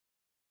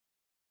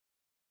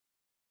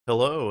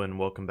Hello and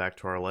welcome back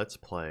to our Let's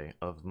Play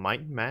of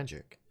Might and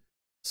Magic.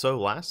 So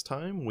last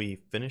time we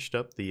finished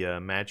up the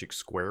Magic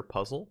Square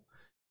puzzle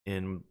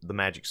in the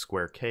Magic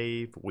Square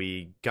Cave.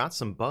 We got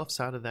some buffs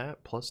out of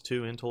that,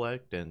 +2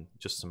 intellect and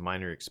just some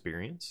minor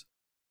experience.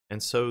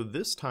 And so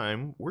this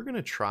time we're going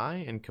to try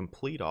and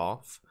complete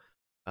off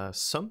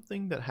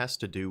something that has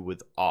to do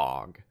with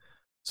Og.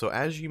 So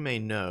as you may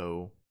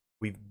know,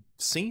 we've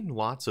seen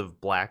lots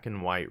of black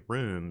and white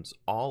rooms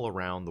all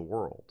around the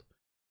world.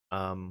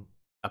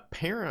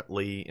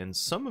 Apparently, in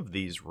some of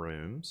these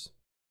rooms,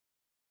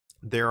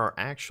 there are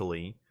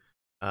actually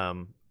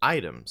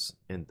items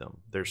in them.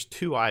 There's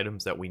 2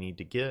 items that we need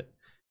to get,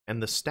 and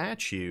the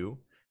statue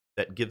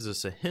that gives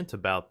us a hint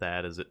about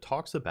that is it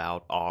talks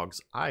about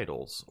Og's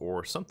idols,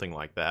 or something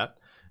like that,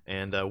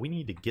 and we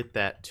need to get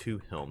that to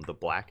him, the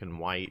black and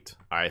white,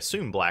 I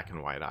assume black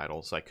and white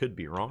idols, I could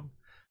be wrong.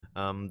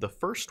 The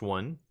first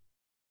one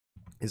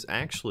is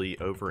actually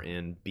over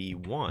in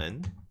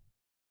B1,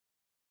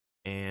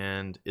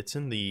 and it's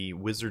in the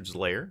Wizard's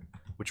Lair,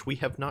 which we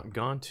have not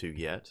gone to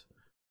yet,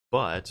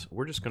 but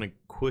we're just going to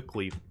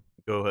quickly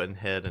go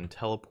ahead and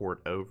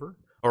teleport over.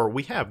 Or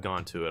we have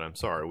gone to it, I'm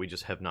sorry, we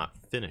just have not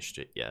finished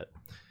it yet.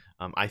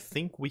 I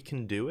think we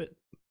can do it,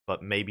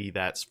 but maybe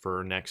that's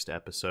for next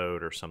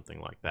episode or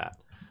something like that.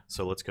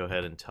 So let's go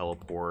ahead and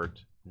teleport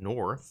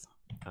north.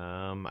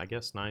 I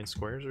guess 9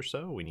 squares or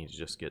so. We need to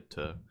just get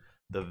to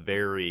the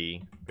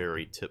very,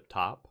 very tip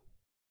top.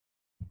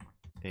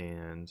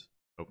 And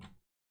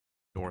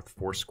north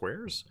 4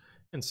 squares.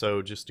 And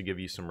so just to give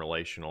you some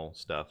relational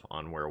stuff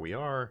on where we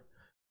are,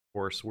 of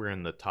course we're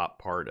in the top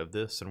part of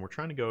this and we're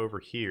trying to go over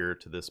here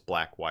to this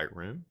black-white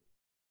room.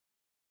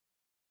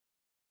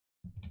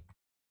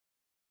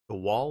 The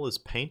wall is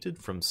painted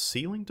from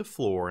ceiling to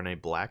floor in a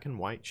black and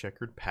white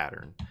checkered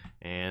pattern,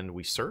 and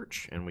we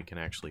search and we can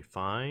actually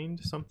find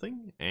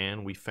something,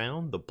 and we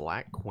found the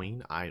Black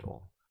Queen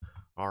idol.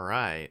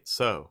 Alright,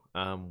 so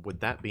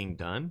with that being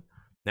done,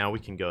 now we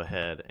can go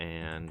ahead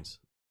and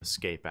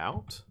escape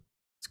out.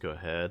 Let's go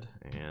ahead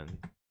and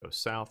go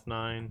south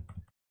 9,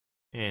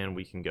 and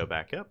we can go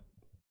back up.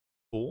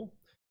 Cool.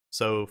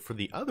 So for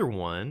the other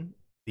one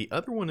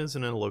is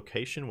in a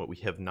location what we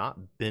have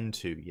not been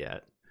to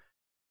yet.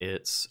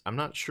 I'm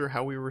not sure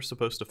how we were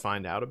supposed to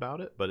find out about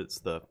it, but it's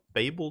the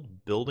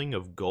fabled building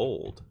of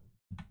gold,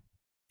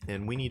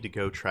 and we need to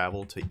go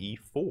travel to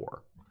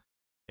E4.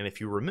 And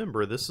if you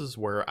remember, this is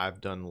where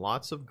I've done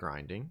lots of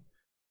grinding.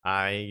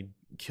 I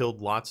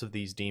killed lots of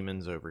these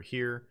demons over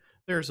here.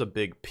 There's a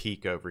big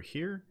peak over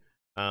here,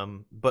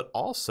 but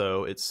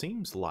also it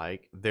seems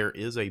like there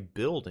is a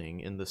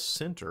building in the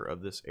center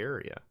of this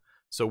area.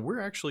 So we're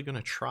actually going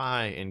to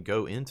try and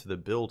go into the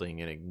building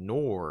and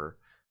ignore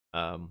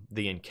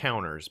the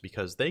encounters,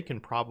 because they can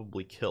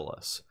probably kill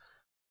us.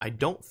 I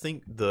don't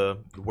think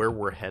where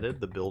we're headed,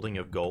 the building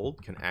of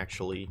gold, can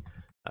actually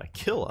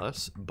kill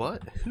us,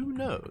 but who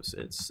knows?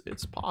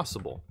 It's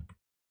possible.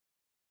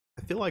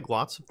 I feel like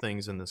lots of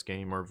things in this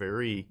game are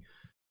very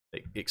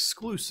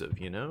exclusive,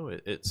 you know.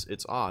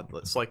 It's odd.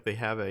 It's like they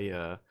have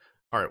a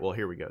all right, well,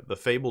 here we go. The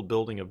fabled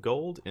building of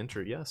gold,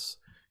 enter yes.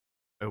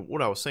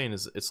 What I was saying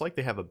is it's like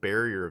they have a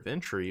barrier of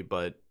entry,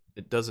 but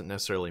it doesn't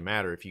necessarily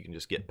matter if you can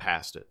just get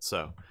past it.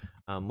 So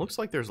looks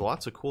like there's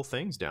lots of cool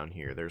things down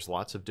here. There's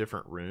lots of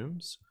different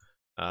rooms,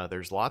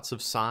 there's lots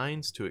of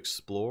signs to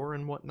explore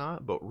and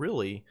whatnot, but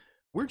really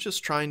we're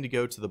just trying to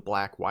go to the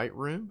black-white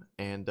room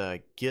and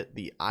get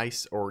the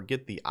ice, or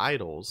get the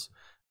idols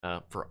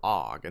for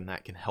Og, and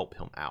that can help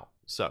him out.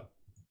 So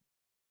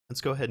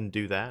let's go ahead and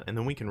do that, and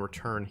then we can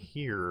return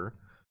here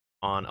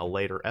on a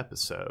later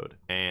episode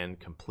and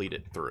complete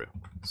it through.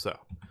 So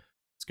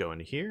let's go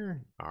into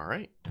here. All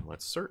right, and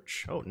let's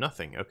search. Oh,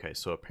 nothing. Okay,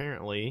 so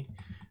apparently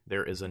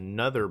there is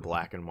another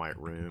black and white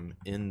room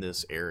in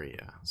this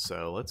area.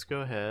 So let's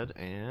go ahead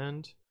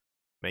and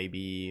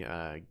maybe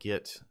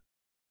get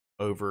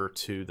over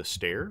to the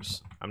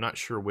stairs. I'm not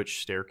sure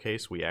which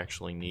staircase we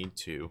actually need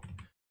to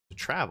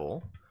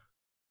travel.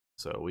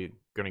 So we're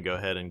going to go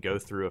ahead and go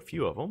through a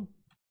few of them.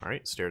 All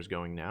right, stairs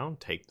going down,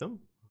 take them.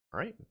 All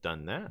right,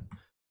 done that.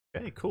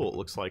 Okay, cool. It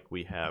looks like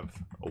we have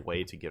a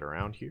way to get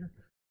around here.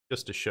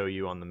 Just to show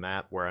you on the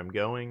map where I'm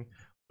going,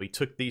 we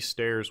took these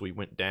stairs, we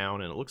went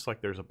down, and it looks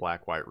like there's a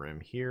black-white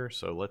room here.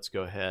 So let's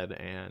go ahead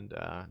and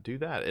do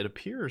that. It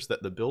appears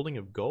that the building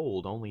of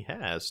gold only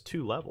has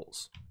 2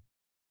 levels.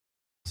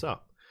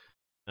 So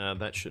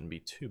that shouldn't be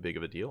too big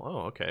of a deal.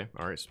 Oh, okay.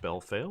 All right, spell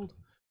failed.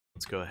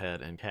 Let's go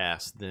ahead and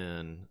cast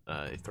then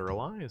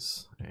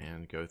Etherealize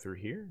and go through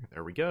here.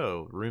 There we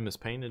go. The room is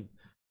painted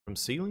from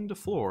ceiling to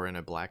floor in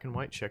a black and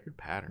white checkered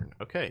pattern.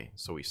 Okay,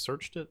 so we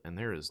searched it and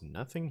there is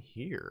nothing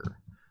here.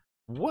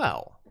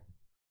 Well,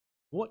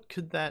 what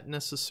could that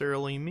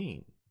necessarily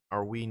mean?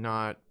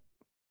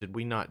 Did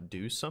we not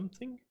do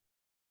something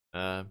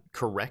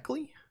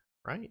correctly?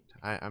 Right?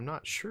 I'm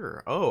not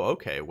sure. Oh,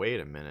 okay, wait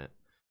a minute.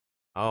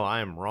 Oh,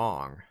 I am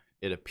wrong.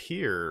 It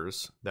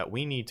appears that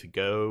we need to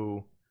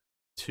go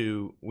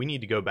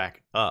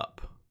back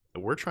up.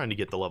 We're trying to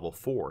get to level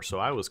 4, so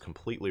I was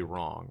completely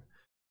wrong.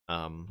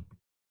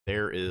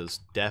 there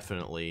is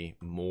definitely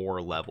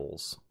more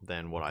levels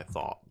than what I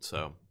thought.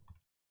 So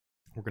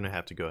we're going to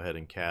have to go ahead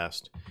and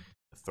cast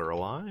a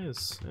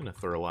Thorolyze and a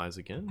Thorolyze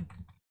again.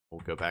 We'll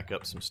go back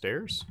up some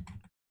stairs.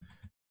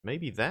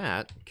 Maybe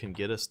that can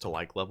get us to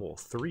like level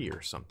 3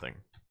 or something.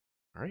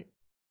 All right.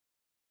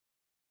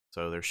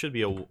 So there should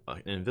be an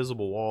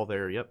invisible wall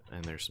there, yep,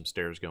 and there's some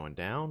stairs going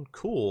down.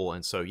 Cool,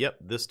 and so, yep,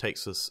 this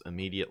takes us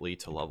immediately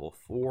to level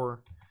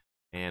 4.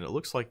 And it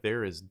looks like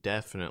there is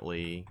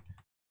definitely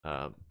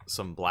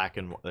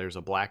there's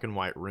a black and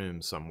white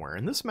room somewhere.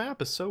 And this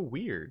map is so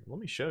weird. Let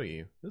me show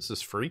you. This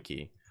is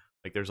freaky.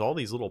 Like, there's all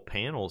these little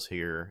panels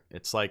here.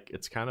 It's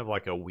kind of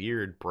like a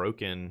weird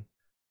broken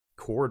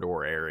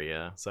corridor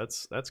area. So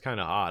that's kind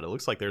of odd. It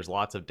looks like there's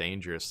lots of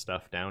dangerous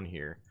stuff down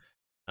here.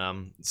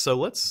 So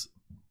let's...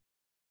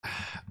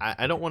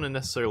 I don't want to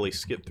necessarily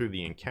skip through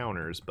the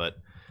encounters, but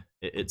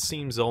it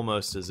seems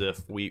almost as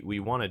if we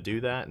want to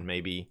do that, and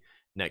maybe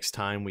next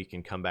time we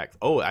can come back.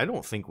 Oh, I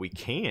don't think we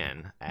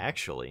can,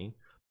 actually.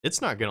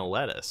 It's not going to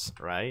let us,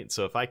 right?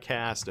 So if I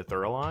cast a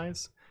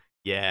Thorolyze,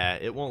 yeah,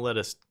 it won't let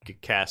us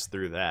cast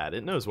through that.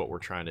 It knows what we're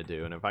trying to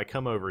do. And if I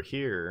come over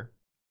here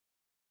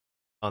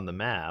on the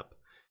map,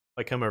 if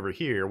I come over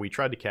here, we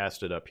tried to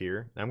cast it up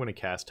here. I'm going to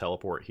cast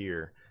Teleport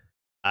here.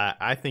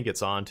 I think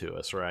it's on to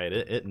us, right?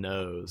 It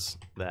knows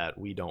that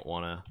we don't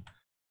want to...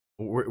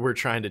 We're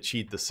trying to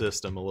cheat the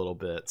system a little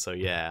bit, so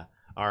yeah.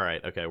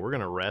 Alright, okay, we're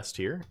going to rest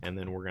here, and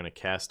then we're going to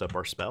cast up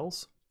our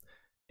spells.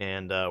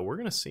 And we're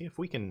going to see if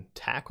we can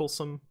tackle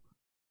some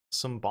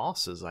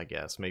bosses, I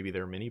guess. Maybe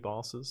they're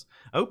mini-bosses.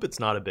 I hope it's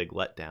not a big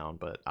letdown,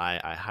 but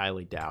I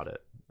highly doubt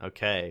it.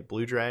 Okay,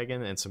 blue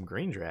dragon and some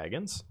green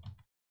dragons.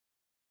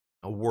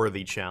 A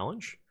worthy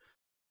challenge.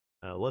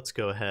 Let's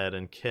go ahead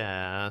and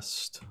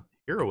cast...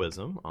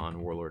 Heroism on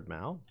Warlord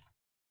Mal.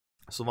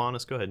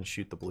 Sylvanas, go ahead and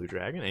shoot the blue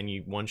dragon, and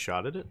you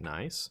one-shotted it.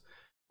 Nice.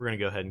 We're going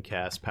to go ahead and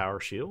cast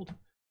Power Shield.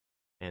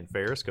 And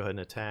Ferris, go ahead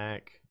and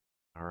attack.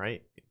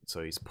 Alright,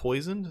 so he's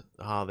poisoned.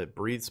 Ah, that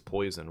breathes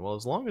poison. Well,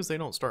 as long as they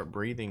don't start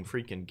breathing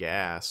freaking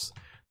gas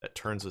that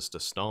turns us to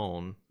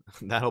stone,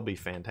 that'll be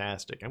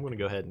fantastic. I'm going to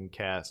go ahead and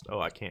cast... Oh,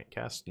 I can't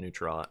cast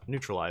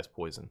Neutralize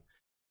Poison.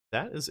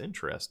 That is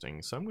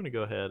interesting. So I'm going to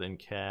go ahead and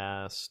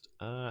cast,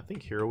 I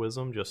think,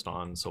 Heroism just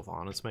on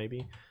Sylvanas,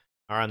 maybe.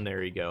 Alright, and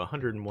there you go.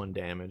 101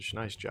 damage.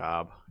 Nice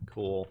job.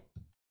 Cool.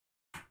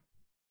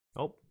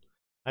 Oh,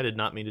 I did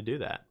not mean to do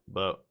that,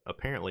 but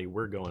apparently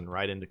we're going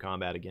right into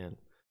combat again.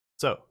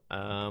 So,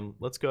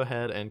 let's go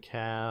ahead and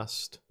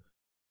cast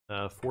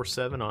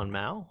 4-7 on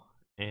Mal.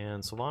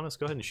 And Sylvanas,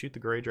 go ahead and shoot the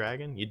Grey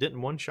Dragon. You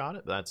didn't one-shot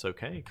it, but that's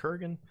okay.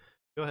 Kurgan,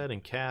 go ahead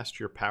and cast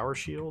your Power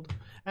Shield.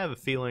 I have a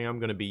feeling I'm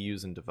going to be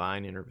using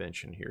Divine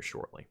Intervention here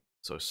shortly.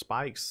 So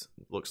Spikes,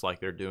 looks like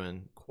they're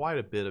doing quite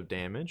a bit of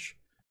damage.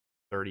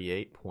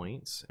 38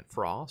 points. And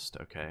Frost,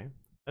 okay.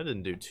 That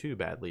didn't do too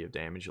badly of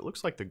damage. It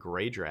looks like the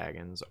Grey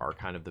Dragons are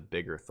kind of the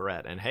bigger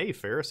threat. And hey,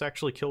 Ferris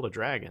actually killed a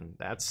dragon.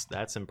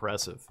 That's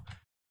impressive.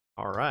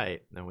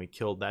 Alright, then we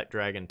killed that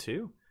dragon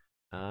too.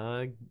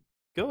 Go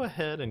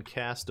ahead and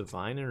cast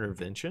Divine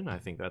Intervention. I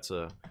think that's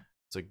a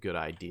good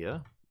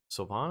idea.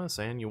 Sylvanas,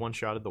 and you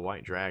one-shotted the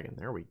white dragon.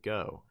 There we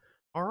go.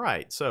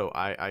 Alright, so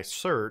I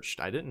searched.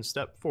 I didn't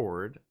step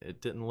forward.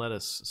 It didn't let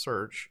us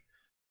search.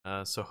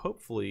 So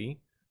hopefully,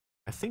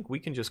 I think we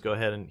can just go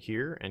ahead and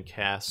here and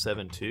cast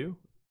 7-2.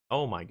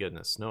 Oh my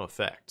goodness, no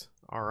effect.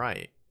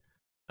 Alright.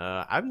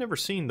 I've never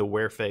seen the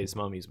Werephase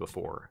mummies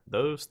before.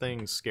 Those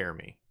things scare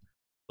me.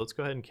 Let's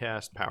go ahead and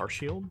cast Power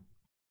Shield.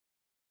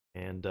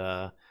 And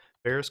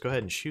Ferris, go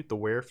ahead and shoot the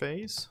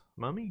Werephase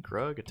mummy.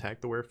 Grug,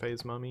 attack the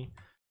Werephase mummy.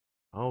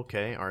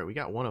 Okay, alright, we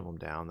got one of them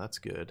down. That's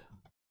good.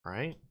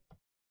 Alright.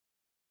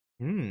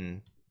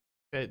 Okay,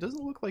 it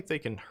doesn't look like they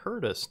can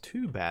hurt us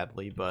too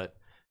badly, but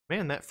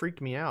man, that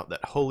freaked me out.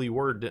 That holy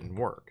word didn't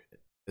work.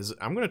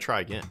 I'm going to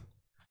try again.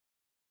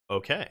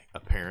 Okay,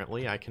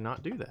 apparently I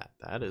cannot do that.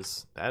 That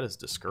is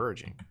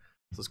discouraging.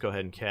 So let's go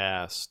ahead and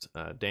cast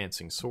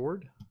Dancing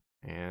Sword.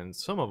 And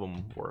some of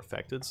them were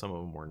affected, some of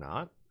them were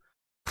not.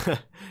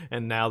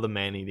 And now the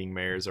man-eating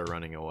mares are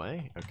running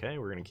away. Okay,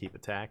 we're going to keep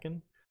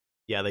attacking.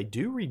 Yeah, they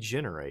do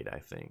regenerate, I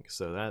think,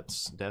 so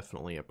that's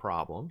definitely a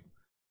problem.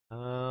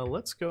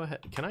 Let's go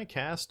ahead. Can I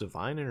cast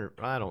Divine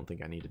I don't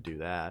think I need to do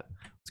that.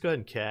 Let's go ahead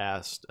and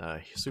cast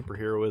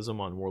Superheroism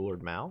on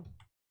Warlord Mal.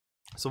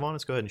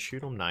 Sylvanas, go ahead and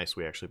shoot him. Nice,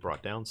 we actually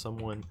brought down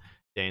someone.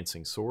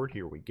 Dancing Sword,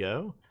 here we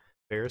go.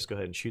 Ferris, go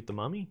ahead and shoot the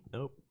mummy.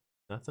 Nope,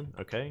 nothing.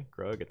 Okay,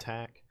 Grug,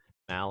 attack.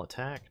 Mal,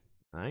 attack.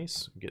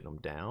 Nice, getting them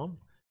down.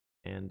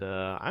 And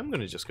I'm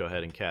going to just go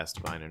ahead and cast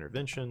Divine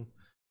Intervention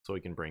so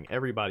we can bring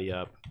everybody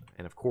up.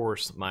 And of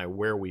course, my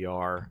Where We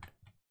Are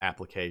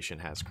application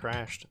has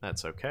crashed.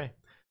 That's okay.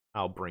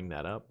 I'll bring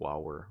that up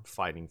while we're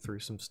fighting through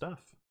some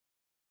stuff.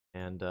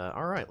 And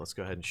alright, let's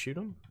go ahead and shoot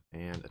them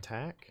and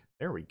attack.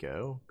 There we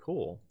go.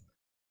 Cool.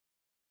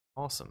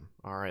 Awesome.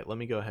 Alright, let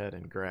me go ahead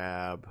and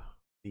grab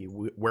the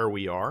Where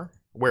We Are.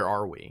 Where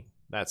Are We?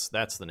 That's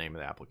the name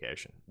of the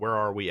application. Where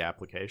Are We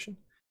application.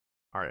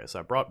 Alright, so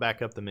I brought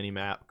back up the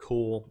mini-map.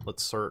 Cool.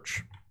 Let's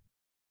search.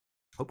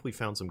 Hopefully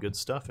found some good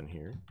stuff in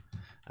here.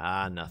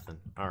 Ah, nothing.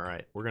 All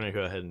right, we're going to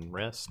go ahead and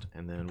rest,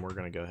 and then we're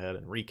going to go ahead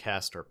and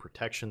recast our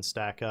protection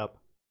stack up.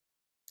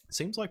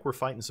 Seems like we're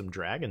fighting some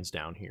dragons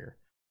down here.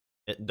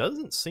 It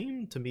doesn't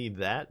seem to be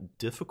that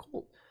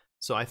difficult,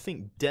 so I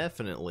think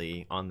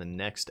definitely on the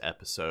next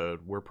episode,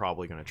 we're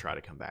probably going to try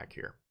to come back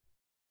here.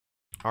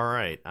 All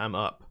right, I'm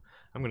up.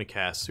 I'm going to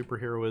cast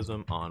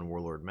Superheroism on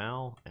Warlord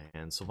Mal,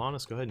 and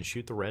Sylvanas, go ahead and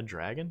shoot the red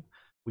dragon.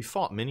 We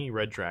fought many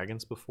red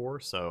dragons before,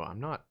 so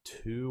I'm not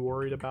too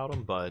worried about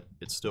them, but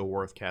it's still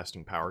worth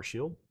casting Power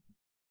Shield.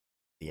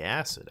 The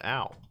acid,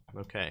 ow.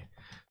 Okay,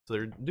 so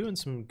they're doing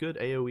some good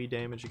AoE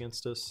damage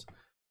against us.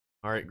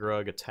 All right,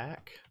 Grug,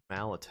 attack.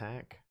 Mal,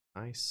 attack.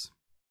 Nice.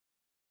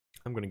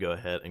 I'm going to go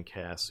ahead and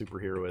cast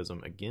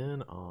Superheroism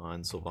again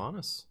on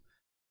Sylvanas.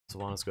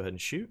 Sylvanas, go ahead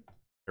and shoot.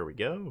 There we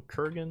go.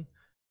 Kurgan.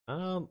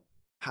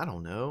 I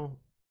don't know.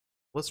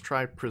 Let's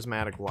try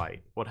Prismatic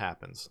Light. What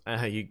happens?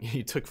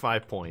 You took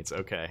 5 points.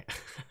 Okay.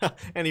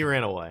 And he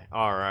ran away.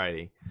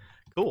 Alrighty.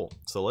 Cool.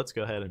 So let's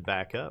go ahead and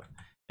back up.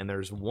 And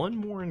there's one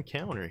more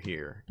encounter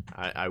here.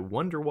 I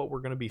wonder what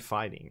we're going to be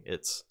fighting.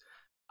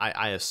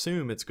 I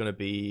assume it's going to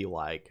be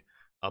like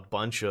a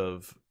bunch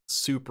of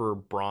super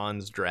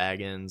bronze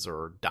dragons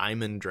or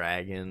diamond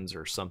dragons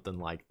or something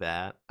like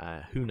that.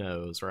 Who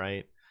knows,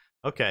 right?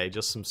 Okay,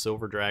 just some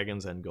silver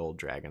dragons and gold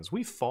dragons.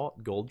 We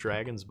fought gold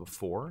dragons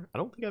before. I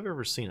don't think I've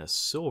ever seen a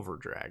silver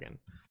dragon.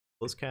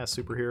 Let's cast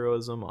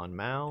Superheroism on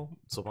Mal.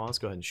 Sylvanas,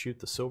 go ahead and shoot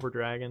the silver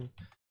dragon.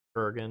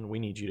 Kurgan, we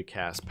need you to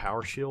cast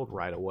Power Shield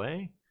right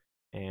away.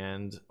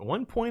 And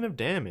 1 point of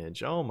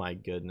damage. Oh my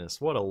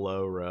goodness, what a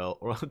low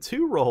roll.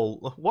 2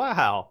 roll.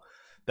 Wow,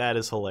 that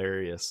is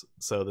hilarious.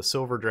 So the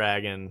silver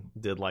dragon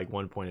did like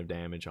 1 point of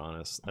damage on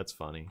us. That's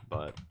funny,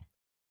 but...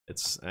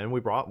 and we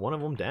brought one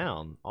of them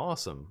down.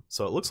 Awesome.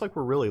 So it looks like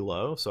we're really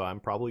low, so I'm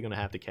probably going to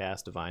have to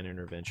cast Divine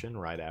Intervention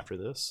right after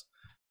this,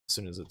 as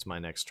soon as it's my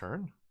next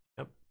turn.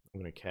 Yep,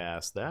 I'm going to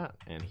cast that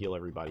and heal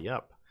everybody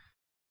up.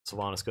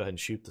 Sylvanas, go ahead and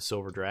shoot the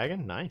Silver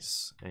Dragon.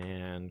 Nice.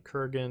 And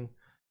Kurgan,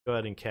 go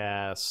ahead and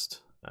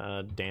cast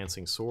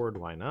Dancing Sword.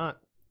 Why not?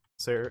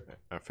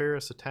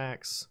 Ferris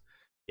attacks.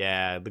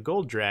 Yeah, the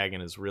gold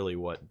dragon is really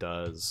what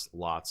does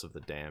lots of the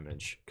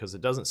damage, because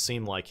it doesn't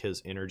seem like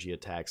his energy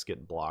attacks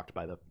get blocked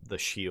by the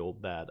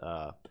shield that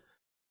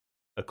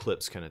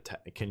Eclipse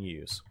can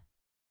use.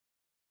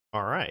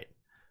 All right,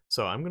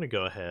 so I'm going to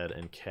go ahead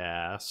and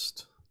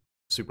cast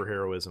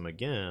Superheroism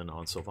again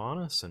on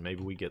Sylvanas, and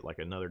maybe we get like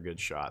another good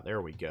shot.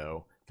 There we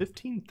go.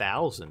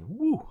 15,000.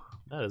 Woo!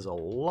 That is a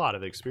lot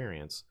of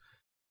experience.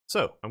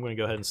 So I'm going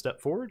to go ahead and step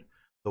forward.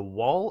 The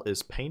wall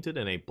is painted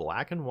in a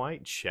black and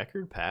white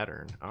checkered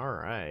pattern. All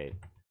right.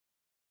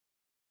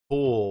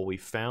 Cool. We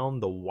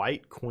found the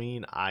White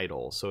Queen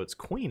idol. So it's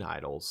queen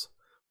idols.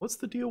 What's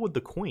the deal with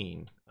the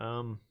queen?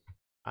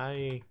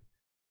 I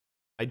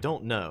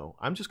don't know.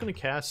 I'm just going to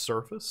cast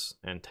Surface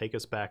and take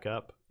us back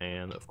up.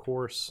 And of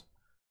course,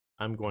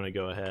 I'm going to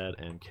go ahead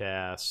and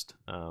cast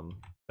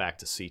back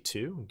to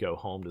C2, go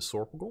home to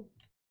Sorpgal,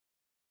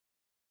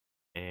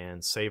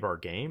 and save our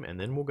game. And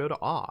then we'll go to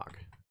Og.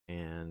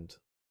 And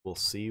we'll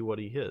see what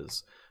he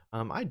is.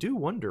 I do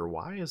wonder,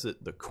 why is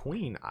it the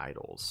queen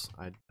idols?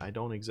 I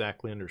don't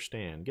exactly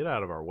understand. Get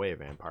out of our way,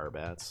 vampire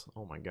bats.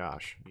 Oh my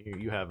gosh.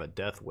 You have a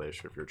death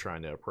wish if you're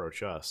trying to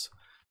approach us.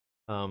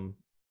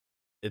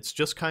 It's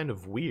just kind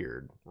of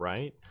weird,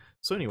 right?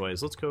 So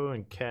anyways, let's go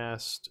and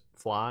cast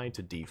Fly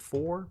to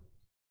D4.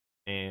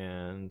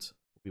 And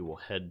we will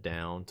head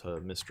down to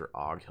Mr.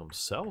 Og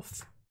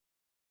himself.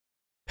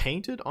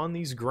 Painted on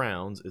these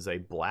grounds is a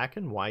black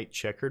and white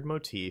checkered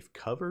motif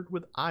covered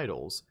with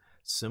idols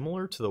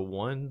similar to the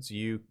ones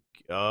you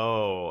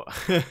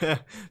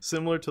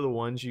similar to the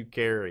ones you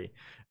carry.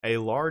 A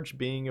large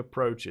being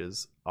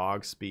approaches.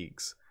 Og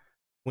speaks.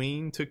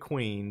 Queen to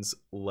queens,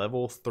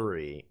 level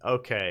 3.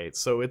 Okay,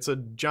 so it's a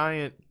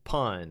giant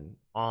pun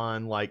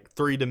on like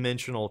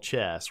 3-dimensional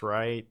chess,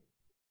 right?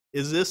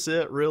 Is this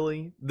it,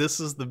 really?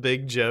 This is the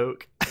big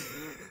joke.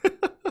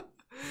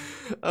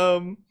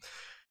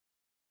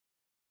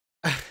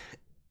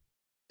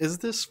 Is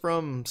this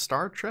from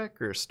Star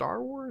Trek or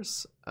Star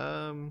Wars?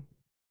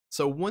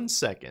 So 1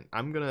 second.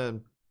 I'm gonna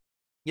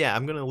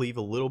leave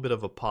a little bit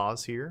of a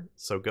pause here.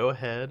 So go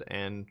ahead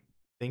and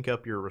think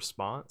up your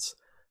response.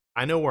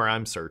 I know where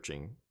I'm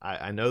searching.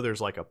 I know there's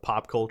like a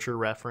pop culture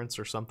reference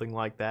or something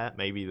like that.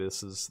 Maybe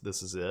this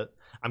is it.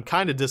 I'm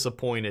kind of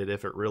disappointed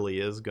if it really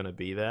is gonna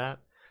be that.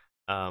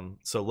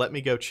 So let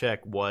me go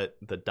check what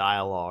the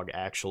dialogue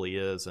actually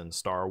is in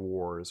Star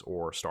Wars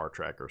or Star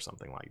Trek or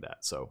something like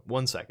that. So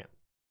 1 second.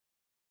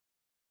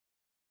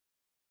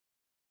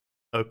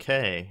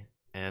 Okay,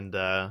 and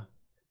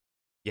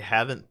you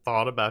haven't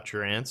thought about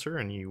your answer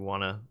and you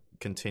want to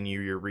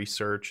continue your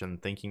research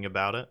and thinking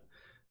about it,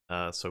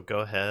 so go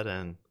ahead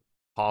and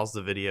pause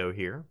the video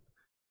here.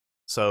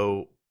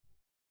 So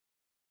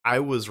I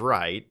was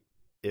right.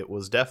 It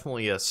was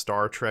definitely a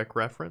Star Trek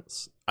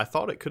reference. I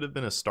thought it could have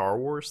been a Star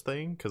Wars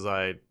thing because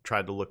I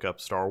tried to look up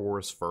Star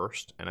Wars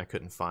first and I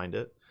couldn't find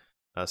it.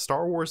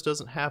 Star Wars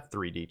doesn't have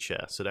 3D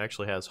chess. It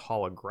actually has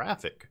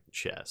holographic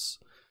chess.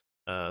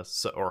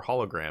 or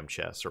hologram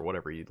chests, or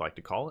whatever you'd like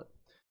to call it.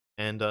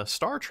 And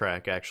Star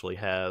Trek actually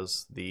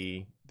has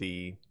the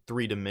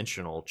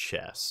three-dimensional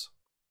chess,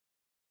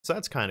 so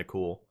that's kind of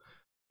cool.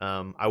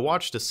 I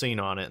watched a scene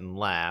on it and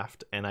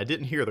laughed, and I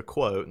didn't hear the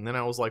quote, and then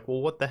I was like,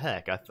 well, what the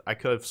heck? I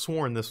could have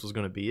sworn this was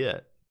going to be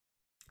it.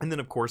 And then,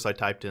 of course, I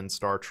typed in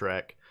Star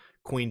Trek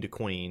Queen to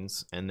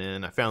Queens, and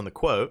then I found the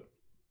quote.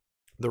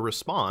 The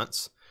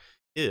response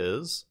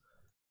is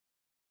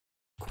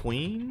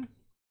Queen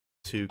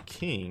to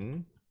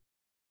Kings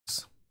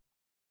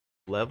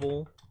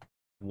level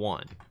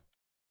 1.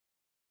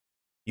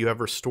 You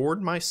have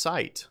restored my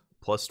sight,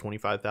 plus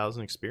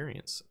 25,000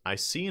 experience. I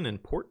see an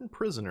important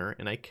prisoner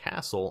in a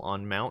castle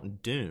on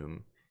Mount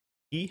Doom.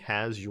 He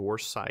has your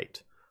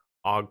sight.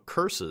 Og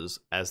curses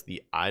as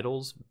the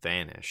idols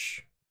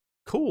vanish.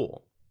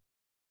 Cool.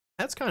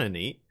 That's kind of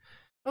neat.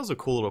 That was a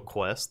cool little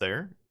quest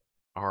there.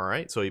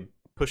 Alright, so he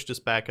pushed us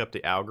back up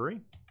to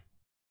Algery.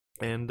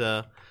 And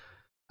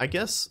I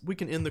guess we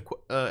can end the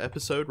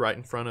episode right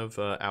in front of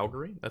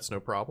Algery. That's no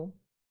problem.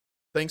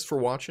 Thanks for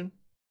watching.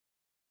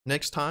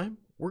 Next time,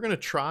 we're going to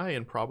try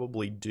and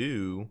probably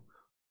do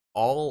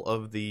all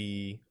of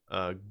the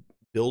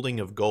building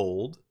of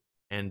gold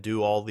and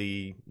do all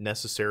the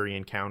necessary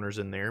encounters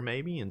in there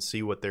maybe, and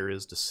see what there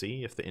is to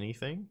see, if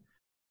anything.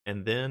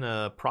 And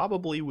then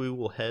probably we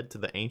will head to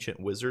the ancient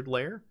wizard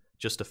lair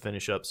just to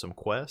finish up some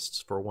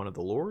quests for one of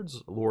the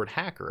lords, Lord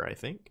Hacker, I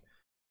think.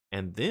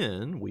 And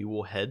then we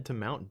will head to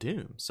Mount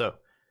Doom. So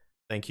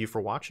thank you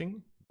for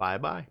watching.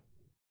 Bye-bye.